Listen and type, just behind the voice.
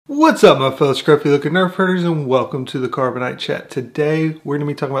What's up, my fellow scruffy looking nerf herders, and welcome to the Carbonite Chat. Today we're going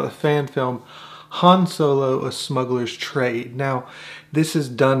to be talking about the fan film Han Solo: A Smuggler's Trade. Now, this is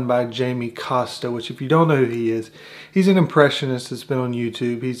done by Jamie Costa, which if you don't know who he is, he's an impressionist that's been on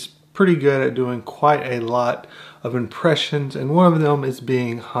YouTube. He's pretty good at doing quite a lot of impressions, and one of them is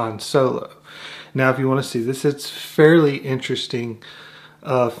being Han Solo. Now, if you want to see this, it's fairly interesting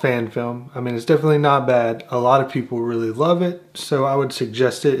fan film. I mean, it's definitely not bad. A lot of people really love it, so I would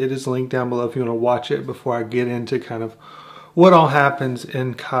suggest it. It is linked down below if you want to watch it before I get into kind of what all happens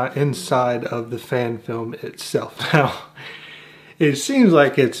inside of the fan film itself. Now, it seems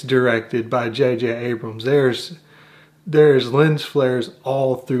like it's directed by J.J. Abrams. There's lens flares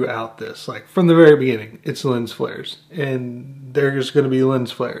all throughout this. Like, from the very beginning, it's lens flares. And there's going to be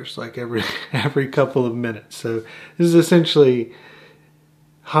lens flares, like, every couple of minutes. So, this is essentially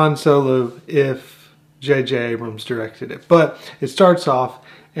Han Solo if J.J. Abrams directed it. But it starts off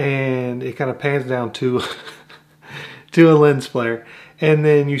and it kind of pans down to a lens flare, and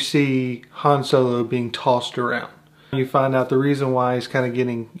then you see Han Solo being tossed around. You find out the reason why he's kind of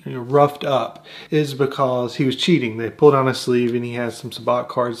getting roughed up is because he was cheating. They pulled on his sleeve and he has some Sabacc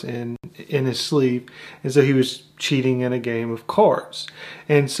cards in his sleeve, and so he was cheating in a game of cards.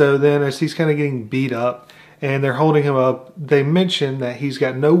 And so then as he's kind of getting beat up and they're holding him up, they mention that he's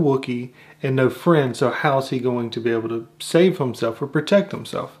got no Wookiee and no friend, so how's he going to be able to save himself or protect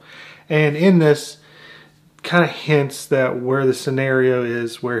himself? And in this, kind of hints that where the scenario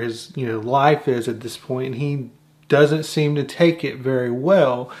is, where his life is at this point, and he doesn't seem to take it very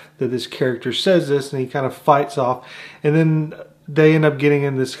well that this character says this, and he kind of fights off, and then they end up getting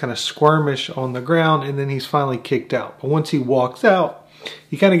in this kind of skirmish on the ground, and then he's finally kicked out. But once he walks out,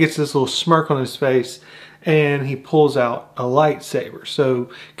 he kind of gets this little smirk on his face, and he pulls out a lightsaber.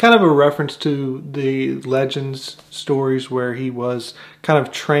 So kind of a reference to the Legends stories where he was kind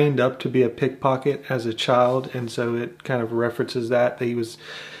of trained up to be a pickpocket as a child, and so it kind of references that he was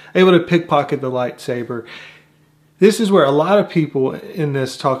able to pickpocket the lightsaber. This is where a lot of people in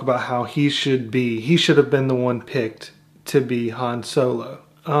this talk about how he should have been the one picked to be Han Solo.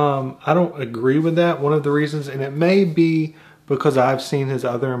 I don't agree with that. One of the reasons, and it may be because I've seen his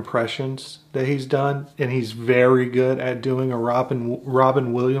other impressions that he's done, and he's very good at doing a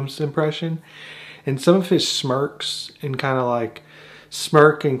Robin Williams impression. And some of his smirks and kind of like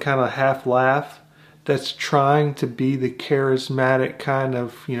smirk and kind of half laugh, that's trying to be the charismatic kind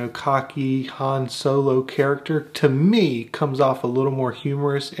of, cocky Han Solo character, to me comes off a little more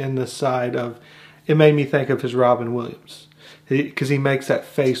humorous in the side of, it made me think of his Robin Williams. Because he makes that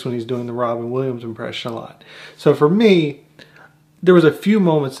face when he's doing the Robin Williams impression a lot. So for me, there was a few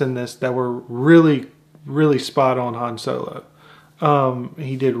moments in this that were really, really spot on Han Solo.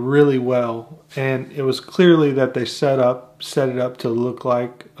 He did really well, and it was clearly that they set it up to look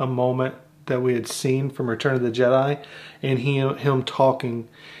like a moment that we had seen from Return of the Jedi, and him talking,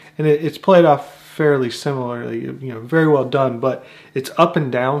 and it's played off fairly similarly. Very well done, but it's up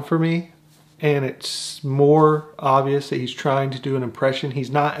and down for me, and it's more obvious that he's trying to do an impression. He's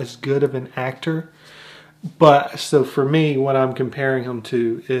not as good of an actor. But, so for me, what I'm comparing him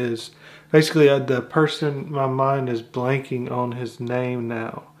to is basically the person, my mind is blanking on his name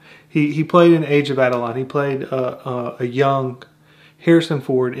now. He played in Age of Adalan. He played a young Harrison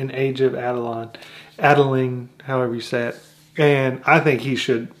Ford in Age of Adalan. Adaling, however you say it. And I think he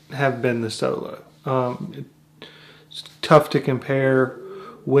should have been the Solo. It's tough to compare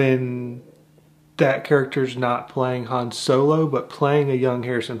when that character's not playing Han Solo, but playing a young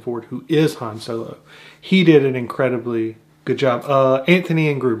Harrison Ford who is Han Solo. He did an incredibly good job. Anthony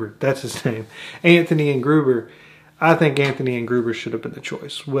and Gruber, that's his name. Anthony and Gruber. I think Anthony and Gruber should have been the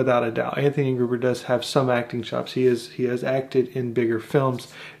choice, without a doubt. Anthony and Gruber does have some acting chops. He has acted in bigger films.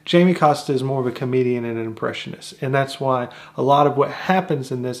 Jamie Costa is more of a comedian and an impressionist, and that's why a lot of what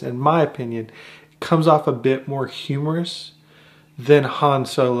happens in this, in my opinion, comes off a bit more humorous than Han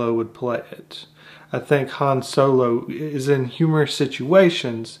Solo would play it. I think Han Solo is in humorous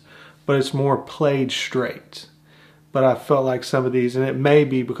situations, but it's more played straight. But I felt like some of these, and it may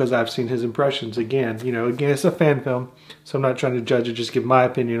be because I've seen his impressions again. Again, it's a fan film, so I'm not trying to judge it, just give my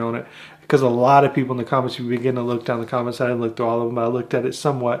opinion on it. Because a lot of people in the comments, you begin to look down the comments. I didn't look through all of them, but I looked at it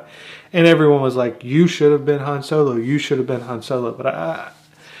somewhat. And everyone was like, you should have been Han Solo. You should have been Han Solo. But I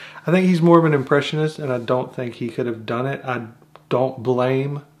think he's more of an impressionist, and I don't think he could have done it. I don't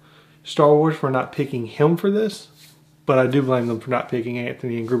blame Star Wars for not picking him for this, but I do blame them for not picking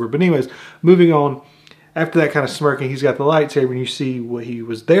Anthony and Gruber. But anyways, moving on, after that kind of smirking, he's got the lightsaber and you see what he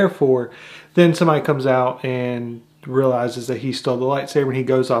was there for. Then somebody comes out and realizes that he stole the lightsaber, and he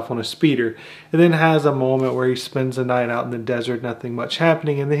goes off on a speeder, and then has a moment where he spends the night out in the desert, nothing much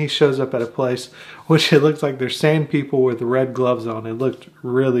happening, and then he shows up at a place which it looks like there's sand people with red gloves on. It looked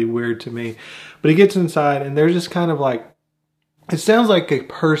really weird to me. But he gets inside, and they're just kind of like, it sounds like a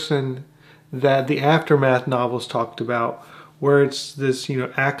person that the Aftermath novels talked about, where it's this,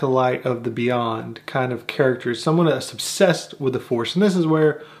 acolyte of the beyond kind of character, someone that's obsessed with the Force. And this is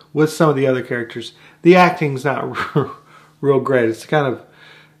where, with some of the other characters, the acting's not real great. It's kind of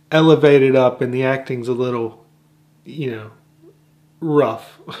elevated up, and the acting's a little,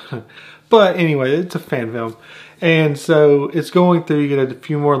 rough. But anyway, it's a fan film. And so it's going through, you get a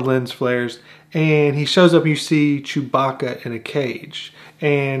few more lens flares, and he shows up, you see Chewbacca in a cage.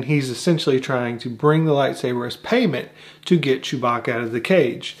 And he's essentially trying to bring the lightsaber as payment to get Chewbacca out of the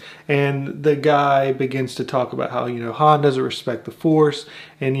cage. And the guy begins to talk about how, Han doesn't respect the Force.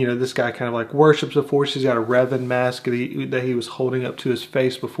 And, this guy kind of like worships the Force. He's got a Revan mask that he was holding up to his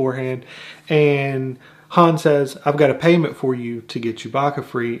face beforehand. And Han says, I've got a payment for you to get Chewbacca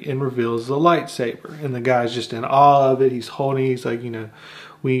free, and reveals the lightsaber. And the guy's just in awe of it. He's holding, he's like,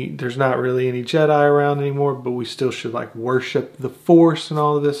 there's not really any Jedi around anymore, but we still should like worship the Force and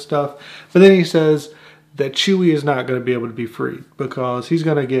all of this stuff. But then he says that Chewie is not going to be able to be freed because he's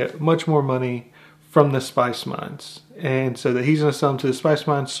going to get much more money from the spice mines. And so that he's going to sell them to the spice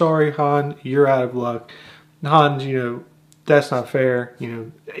mines. Sorry, Han, you're out of luck. Han, that's not fair.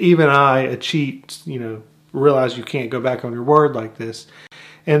 Even I, a cheat, realize you can't go back on your word like this.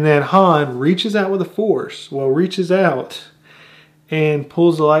 And then Han reaches out with the Force. Well, reaches out and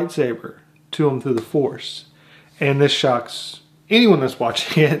pulls the lightsaber to him through the Force. And this shocks anyone that's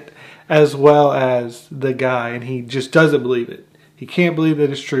watching it, as well as the guy, and he just doesn't believe it. He can't believe that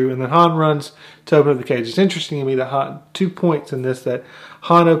it's true, and then Han runs to open up the cage. It's interesting to me that Han, 2 points in this, that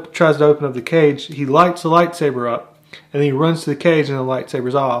Han tries to open up the cage, he lights the lightsaber up, and then he runs to the cage and the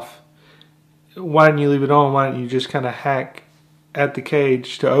lightsaber's off. Why didn't you leave it on? Why didn't you just kind of hack at the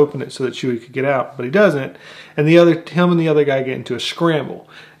cage to open it so that Chewie could get out? But he doesn't. And him and the other guy get into a scramble.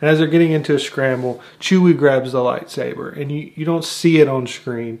 And as they're getting into a scramble, Chewie grabs the lightsaber. And you don't see it on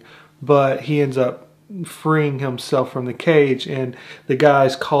screen, but he ends up freeing himself from the cage. And the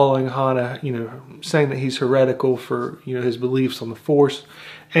guy's calling Han, saying that he's heretical for, his beliefs on the Force.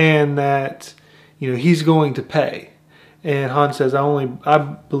 And that, he's going to pay. And Han says, I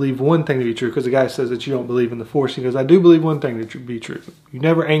believe one thing to be true, because the guy says that you don't believe in the Force. He goes, I do believe one thing to be true. You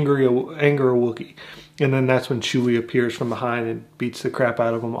never anger a Wookiee. And then that's when Chewie appears from behind and beats the crap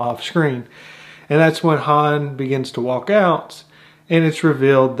out of him off screen. And that's when Han begins to walk out, and it's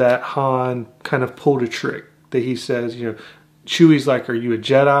revealed that Han kind of pulled a trick. That he says, Chewie's like, are you a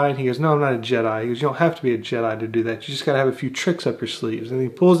Jedi? And he goes, no, I'm not a Jedi. He goes, you don't have to be a Jedi to do that. You just got to have a few tricks up your sleeves. And he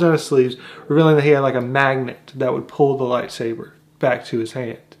pulls down his sleeves, revealing that he had like a magnet that would pull the lightsaber back to his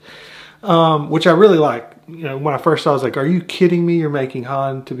hand. Which I really like. When I first saw it, I was like, are you kidding me? You're making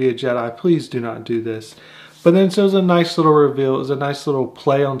Han to be a Jedi. Please do not do this. But then so it was a nice little reveal. It was a nice little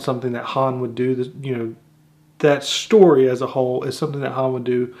play on something that Han would do. That story as a whole is something that Han would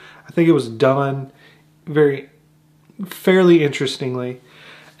do. I think it was done fairly interestingly,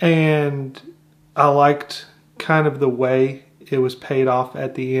 and I liked kind of the way it was paid off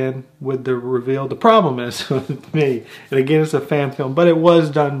at the end with the reveal. The problem is with me, and again, it's a fan film, but it was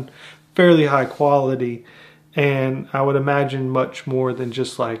done fairly high quality, and I would imagine much more than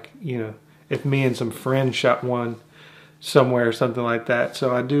just like, if me and some friends shot one somewhere or something like that.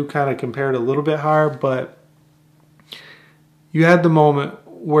 So I do kind of compare it a little bit higher, but you had the moment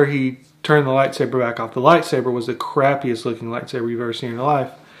where he turned the lightsaber back off. The lightsaber was the crappiest looking lightsaber you've ever seen in your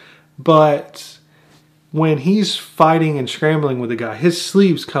life. But when he's fighting and scrambling with the guy, his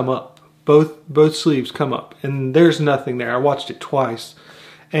sleeves come up. Both sleeves come up. And there's nothing there. I watched it twice.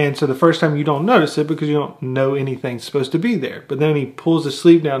 And so the first time you don't notice it because you don't know anything's supposed to be there. But then he pulls the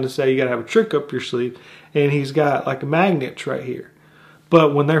sleeve down to say you got to have a trick up your sleeve. And he's got like magnets right here.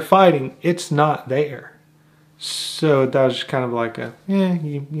 But when they're fighting, it's not there. So that was just kind of like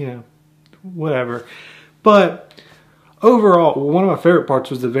whatever. But overall, one of my favorite parts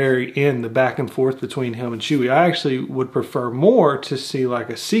was the very end, the back and forth between him and Chewie. I actually would prefer more to see like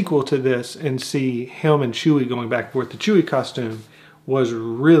a sequel to this and see him and Chewie going back and forth. The Chewie costume was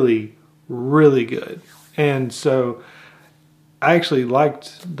really, really good. And so I actually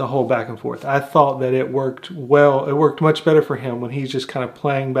liked the whole back and forth. I thought that it worked well. It worked much better for him when he's just kind of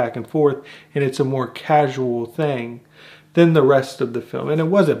playing back and forth, and it's a more casual thing than the rest of the film. And it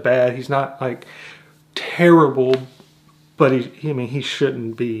wasn't bad. He's not like terrible, but he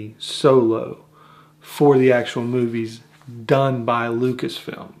shouldn't be solo for the actual movies done by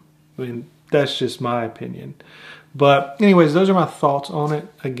Lucasfilm. I mean, that's just my opinion. But anyways, those are my thoughts on it.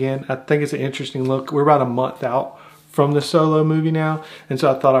 Again, I think it's an interesting look. We're about a month out from the Solo movie now, and so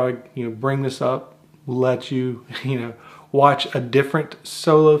I thought I would bring this up, let you watch a different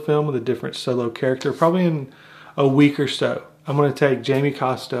Solo film with a different Solo character. Probably in a week or so, I'm going to take Jamie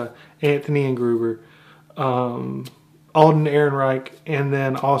Costa, Anthony and Gruber, Alden Ehrenreich, and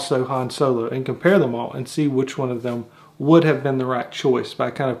then also Han Solo, and compare them all and see which one of them would have been the right choice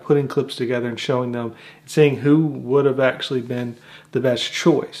by kind of putting clips together and showing them and seeing who would have actually been the best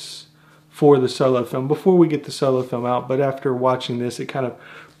choice for the Solo film before we get the Solo film out. But after watching this, it kind of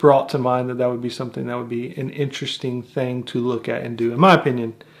brought to mind that would be something that would be an interesting thing to look at and do. In my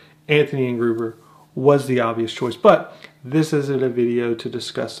opinion, Anthony and Gruber was the obvious choice, but this isn't a video to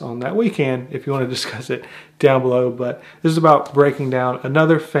discuss on that. We can, if you want to discuss it, down below, but this is about breaking down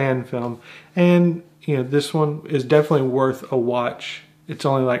another fan film, and this one is definitely worth a watch. It's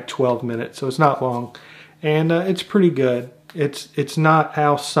only like 12 minutes, so it's not long, and it's pretty good. It's not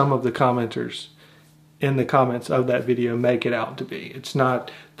how some of the commenters in the comments of that video make it out to be. It's not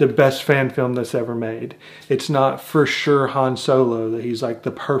the best fan film that's ever made. It's not for sure Han Solo, that he's like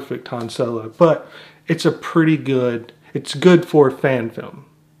the perfect Han Solo, but it's a pretty good, it's good for a fan film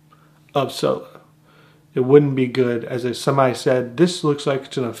of Solo. It wouldn't be good, as if somebody said, this looks like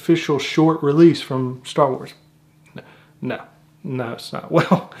it's an official short release from Star Wars. No, it's not.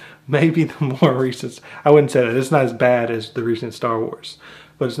 Well, maybe the more recent, I wouldn't say that. It's not as bad as the recent Star Wars,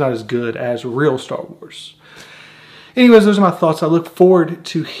 but it's not as good as real Star Wars. Anyways, those are my thoughts. I look forward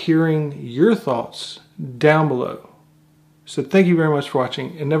to hearing your thoughts down below. So thank you very much for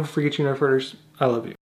watching, and never forget, you Nerf herders, I love you.